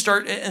 When you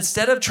start,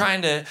 instead of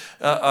trying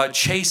to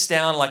chase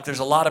down, like there's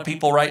a lot of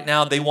people right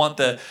now, they want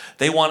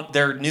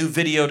their new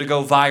video to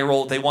go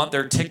viral. They want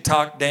their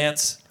TikTok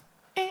dance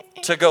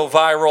to go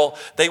viral.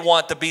 They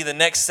want to be the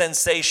next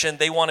sensation.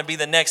 They want to be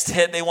the next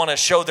hit. They want to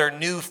show their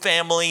new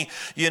family,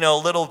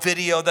 little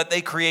video that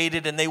they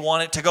created, and they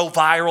want it to go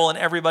viral and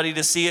everybody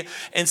to see it.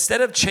 Instead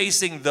of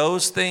chasing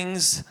those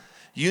things,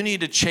 you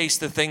need to chase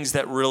the things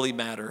that really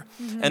matter.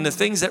 Mm-hmm. And the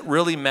things that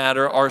really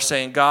matter are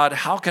saying, God,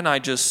 how can I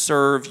just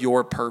serve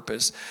your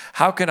purpose?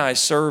 How can I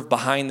serve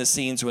behind the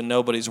scenes when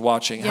nobody's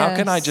watching? Yes. How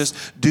can I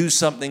just do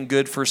something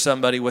good for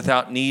somebody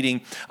without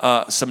needing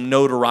some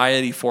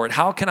notoriety for it?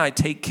 How can I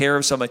take care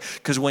of somebody?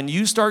 Because when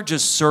you start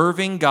just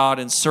serving God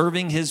and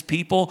serving his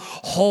people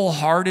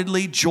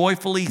wholeheartedly,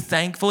 joyfully,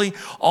 thankfully,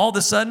 all of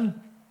a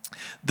sudden,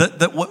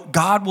 That what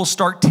God will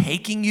start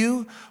taking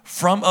you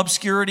from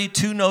obscurity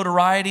to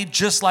notoriety,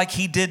 just like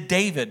he did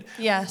David.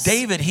 Yes.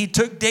 David, he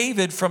took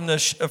David from the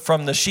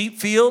sheep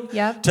field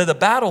Yep. to the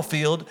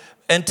battlefield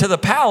and to the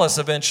palace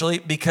eventually,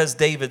 because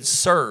David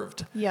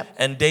served. Yep.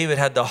 And David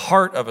had the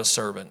heart of a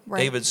servant.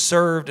 Right. David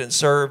served and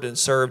served and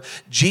served.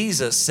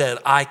 Jesus said,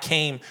 I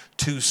came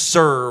to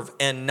serve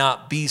and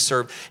not be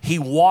served. He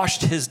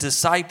washed his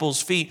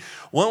disciples' feet.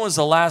 When was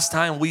the last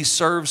time we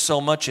served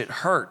so much it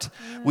hurt?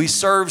 We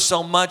served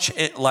so much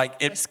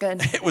That's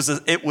good. it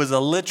was a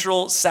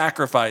literal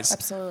sacrifice.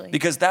 Absolutely.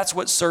 Because that's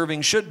what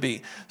serving should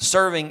be.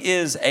 Serving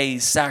is a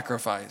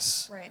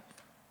sacrifice. Right.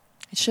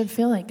 It should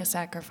feel like a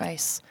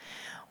sacrifice.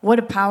 What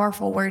a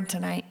powerful word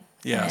tonight.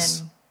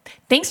 Yes. And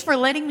thanks for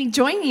letting me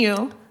join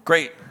you.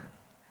 Great.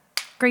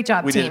 Great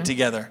job, We team. did it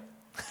together.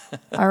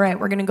 All right,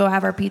 we're going to go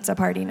have our pizza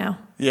party now.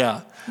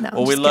 Yeah. No, I'm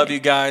Well, we just love kidding.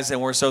 you guys, and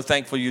we're so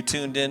thankful you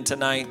tuned in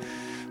tonight.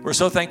 We're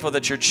so thankful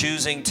that you're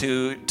choosing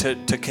to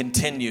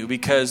continue,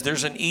 because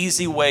there's an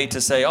easy way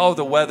to say, oh,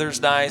 the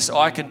weather's nice. Oh,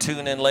 I can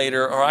tune in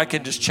later, or I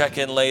can just check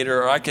in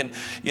later, or I can,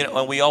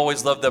 and we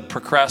always love the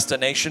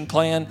procrastination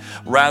plan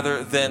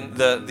rather than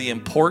the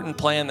important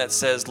plan that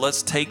says,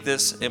 let's take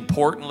this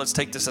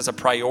as a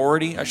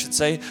priority, I should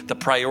say, the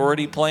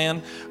priority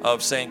plan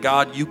of saying,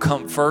 God, you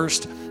come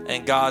first.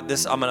 And God,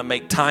 I'm going to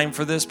make time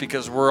for this,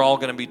 because we're all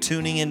going to be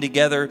tuning in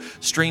together,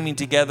 streaming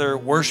together,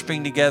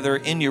 worshiping together,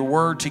 in your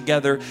word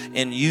together,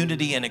 in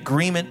unity and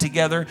agreement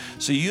together.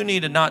 So you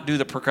need to not do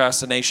the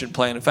procrastination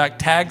plan. In fact,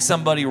 tag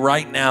somebody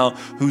right now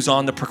who's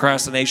on the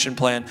procrastination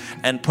plan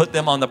and put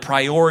them on the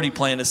priority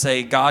plan to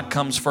say, God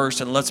comes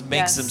first, and let's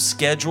make some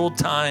scheduled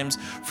times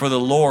for the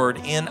Lord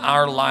in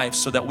our life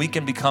so that we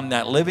can become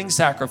that living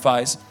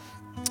sacrifice,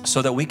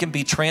 so that we can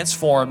be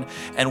transformed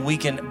and we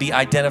can be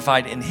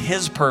identified in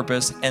his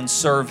purpose and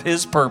serve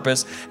his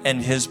purpose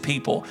and his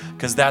people.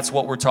 Because that's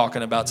what we're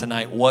talking about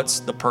tonight. What's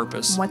the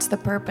purpose? What's the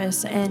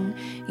purpose? And,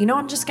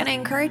 I'm just going to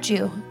encourage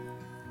you.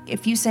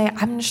 If you say,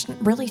 I'm just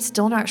really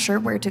still not sure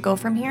where to go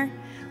from here,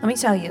 let me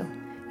tell you,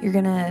 you're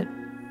going to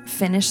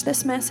finish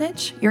this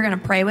message. You're going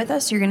to pray with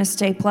us. You're going to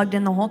stay plugged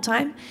in the whole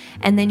time.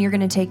 And then you're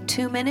going to take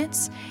 2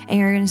 minutes and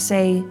you're going to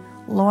say,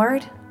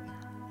 Lord,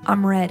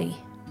 I'm ready.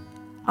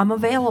 I'm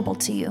available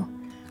to you.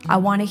 I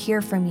want to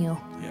hear from you.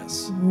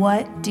 Yes.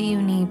 What do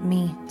you need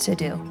me to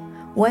do?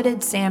 What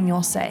did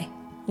Samuel say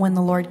when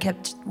the Lord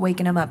kept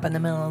waking him up in the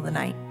middle of the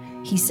night?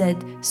 He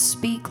said,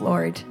 speak,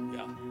 Lord,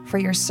 for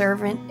your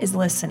servant is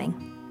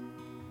listening.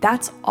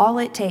 That's all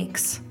it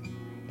takes.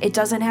 It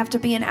doesn't have to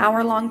be an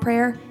hour-long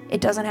prayer. It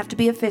doesn't have to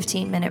be a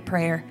 15-minute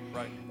prayer.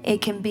 Right.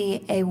 It can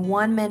be a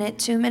 1-minute,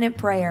 2-minute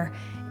prayer.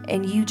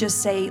 And you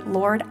just say,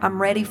 Lord,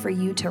 I'm ready for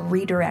you to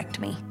redirect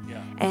me.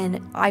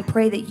 And I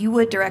pray that you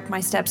would direct my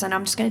steps. And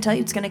I'm just going to tell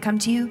you, it's going to come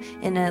to you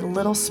in a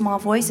little small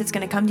voice. It's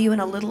going to come to you in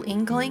a little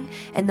inkling.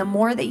 And the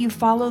more that you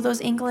follow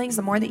those inklings,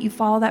 the more that you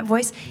follow that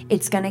voice,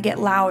 it's going to get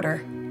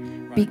louder,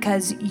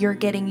 because you're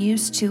getting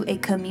used to a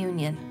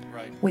communion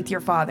with your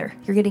Father.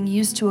 You're getting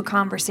used to a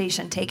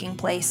conversation taking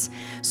place.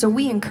 So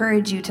we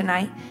encourage you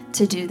tonight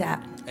to do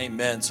that.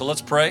 Amen. So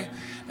let's pray,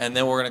 and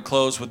then we're going to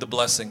close with the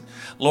blessing.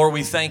 Lord,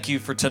 we thank you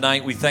for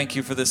tonight. We thank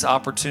you for this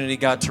opportunity,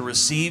 God, to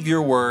receive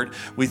your word.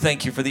 We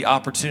thank you for the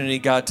opportunity,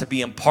 God, to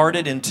be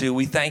imparted into.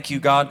 We thank you,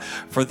 God,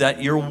 for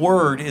that your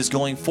word is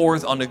going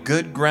forth on a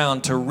good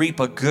ground to reap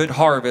a good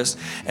harvest.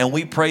 And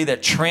we pray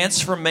that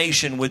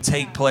transformation would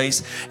take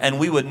place, and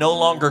we would no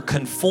longer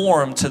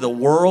conform to the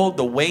world,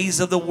 the ways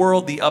of the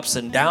world, the ups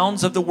and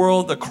downs of the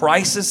world, the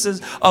crises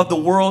of the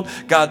world.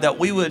 God, that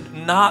we would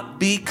not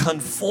be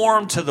conformed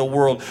to the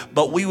world,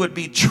 but we would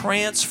be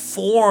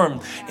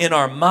transformed in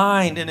our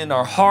mind and in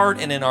our heart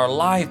and in our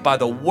life by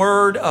the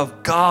word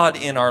of God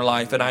in our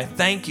life. And I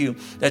thank you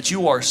that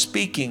you are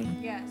speaking.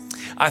 Yes.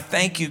 I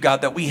thank you,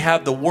 God, that we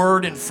have the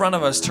word in front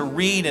of us to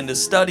read and to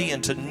study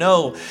and to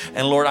know.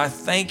 And Lord, I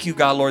thank you,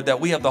 God, Lord, that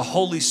we have the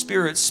Holy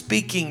Spirit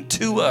speaking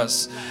to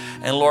us.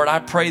 And Lord, I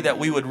pray that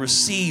we would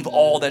receive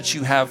all that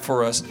you have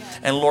for us.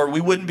 And Lord,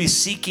 we wouldn't be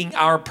seeking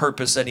our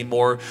purpose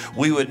anymore.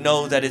 We would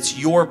know that it's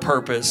your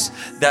purpose,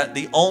 that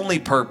the only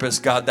purpose,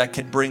 God, that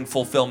can bring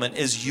fulfillment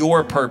is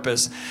your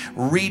purpose.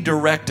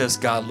 Redirect us,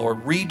 God,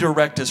 Lord.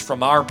 Redirect us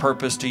from our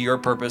purpose to your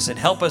purpose, and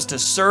help us to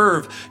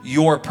serve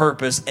your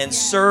purpose and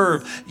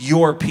serve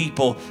your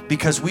people,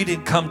 because we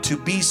didn't come to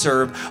be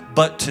served,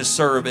 but to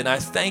serve. And I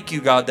thank you,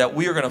 God, that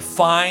we are going to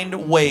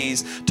find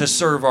ways to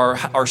serve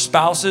our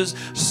spouses,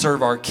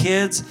 serve our kids,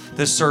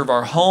 to serve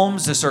our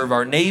homes, to serve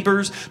our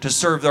neighbors, to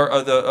serve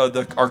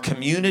our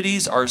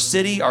communities, our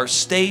city, our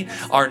state,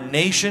 our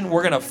nation.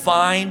 We're going to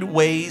find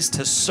ways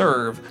to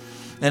serve.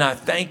 And I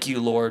thank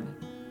you, Lord,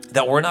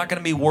 that we're not going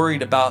to be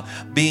worried about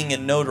being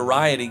in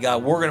notoriety,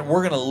 God. We're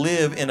going to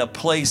live in a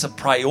place of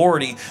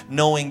priority,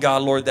 knowing,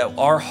 God, Lord, that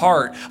our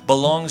heart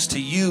belongs to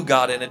you,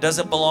 God, and it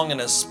doesn't belong in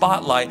a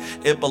spotlight.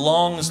 It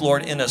belongs,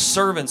 Lord, in a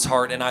servant's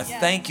heart. And I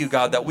thank you,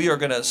 God, that we are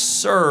going to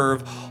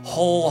serve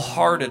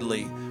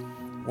wholeheartedly.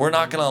 We're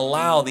not going to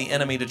allow the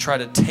enemy to try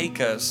to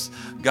take us,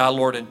 God,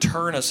 Lord, and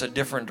turn us a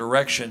different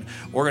direction.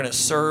 We're going to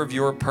serve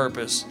your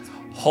purpose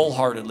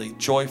wholeheartedly,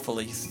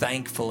 joyfully,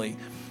 thankfully.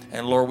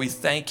 And Lord, we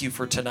thank you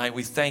for tonight.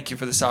 We thank you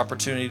for this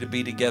opportunity to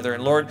be together.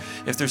 And Lord,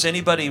 if there's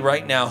anybody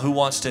right now who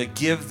wants to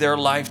give their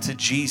life to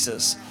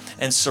Jesus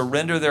and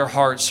surrender their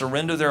heart,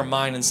 surrender their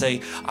mind and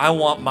say, I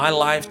want my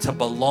life to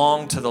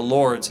belong to the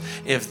Lord's.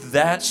 If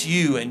that's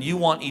you and you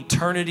want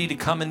eternity to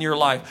come in your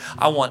life,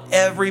 I want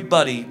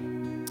everybody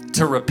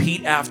to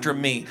repeat after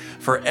me.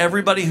 For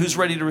everybody who's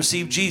ready to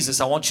receive Jesus,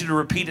 I want you to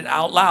repeat it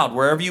out loud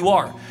wherever you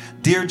are.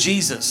 Dear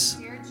Jesus,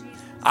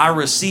 I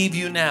receive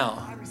you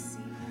now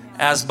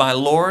as my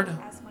Lord,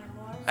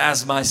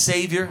 as my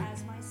Savior,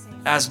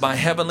 as my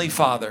Heavenly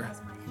Father.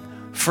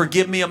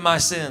 Forgive me of my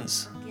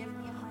sins.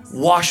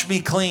 Wash me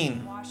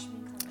clean.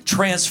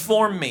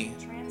 Transform me.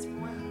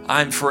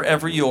 I'm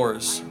forever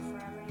yours,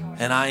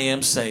 and I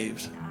am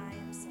saved.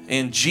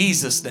 In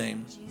Jesus'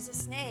 name.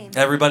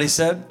 Everybody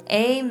said?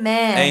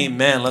 Amen.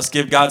 Amen. Let's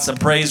give God some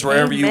praise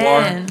wherever you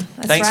are.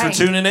 Thanks for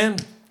tuning in.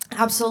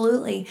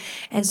 Absolutely.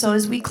 And so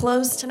as we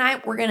close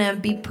tonight, we're going to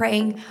be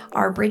praying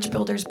our Bridge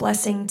Builders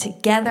blessing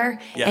together.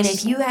 Yes. And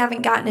if you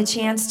haven't gotten a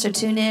chance to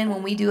tune in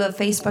when we do a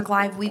Facebook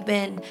Live, we've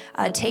been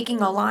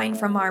taking a line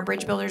from our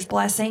Bridge Builders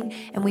blessing,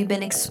 and we've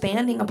been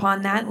expanding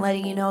upon that and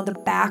letting you know the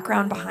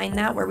background behind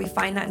that, where we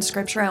find that in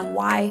Scripture and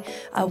why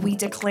we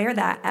declare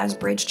that as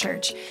Bridge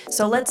Church.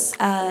 So let's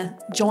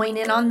join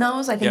in on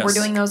those. I think we're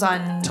doing those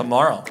on...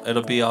 tomorrow.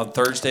 It'll be on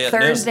Thursday at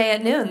noon. Thursday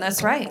at noon.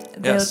 That's right.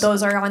 Yes.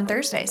 Those are on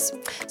Thursdays.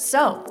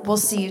 So we'll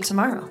see you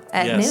tomorrow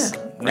at noon,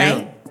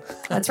 right?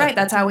 That's right.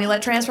 That's how we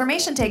let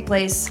transformation take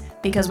place,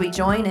 because we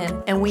join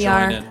in and we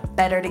are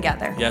better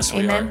together. Yes,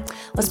 we Amen. are.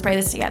 Let's pray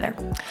this together.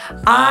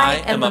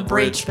 I am a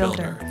bridge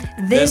builder.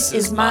 This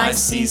is my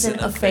season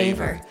of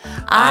favor.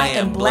 I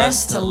am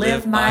blessed to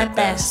live my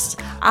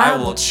best. I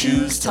will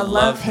choose to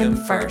love Him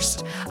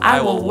first. I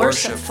will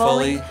worship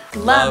fully,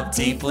 love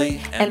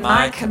deeply, and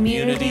my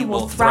community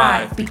will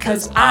thrive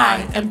because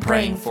I am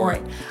praying for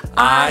it.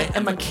 I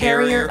am a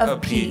carrier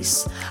of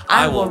peace.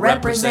 I will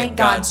represent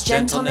God's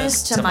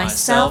gentleness to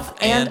myself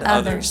and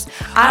others.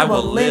 I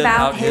will live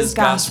out His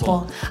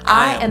gospel.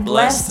 I am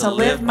blessed to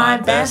live my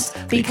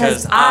best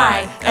because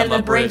I am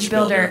a bridge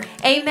builder.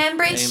 Amen,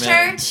 Bridge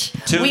Church.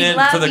 Tune in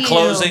for the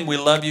closing. We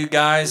love you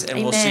guys,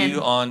 and we'll see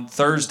you on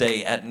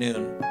Thursday at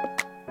noon.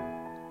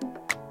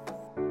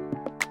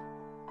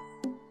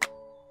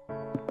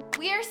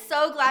 We are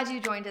so glad you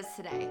joined us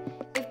today.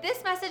 If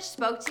this message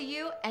spoke to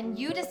you and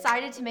you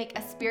decided to make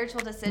a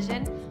spiritual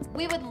decision,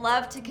 we would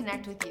love to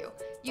connect with you.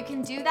 You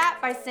can do that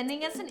by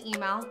sending us an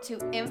email to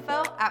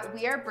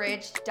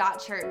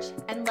info@wearebridge.church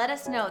and let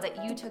us know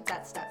that you took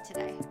that step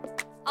today.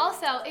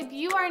 Also, if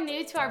you are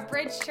new to our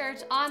Bridge Church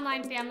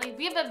online family,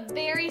 we have a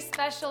very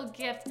special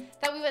gift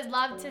that we would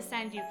love to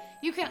send you.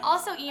 You can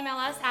also email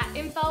us at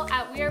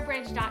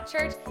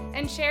info@wearebridge.church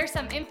and share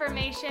some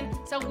information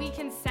so we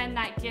can send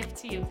that gift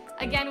to you.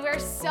 Again, we're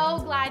so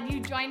glad you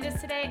joined us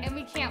today, and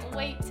we can't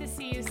wait to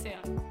see you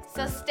soon.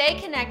 So stay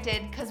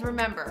connected, because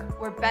remember,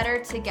 we're better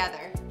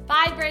together.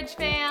 Bye, Bridge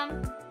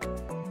fam.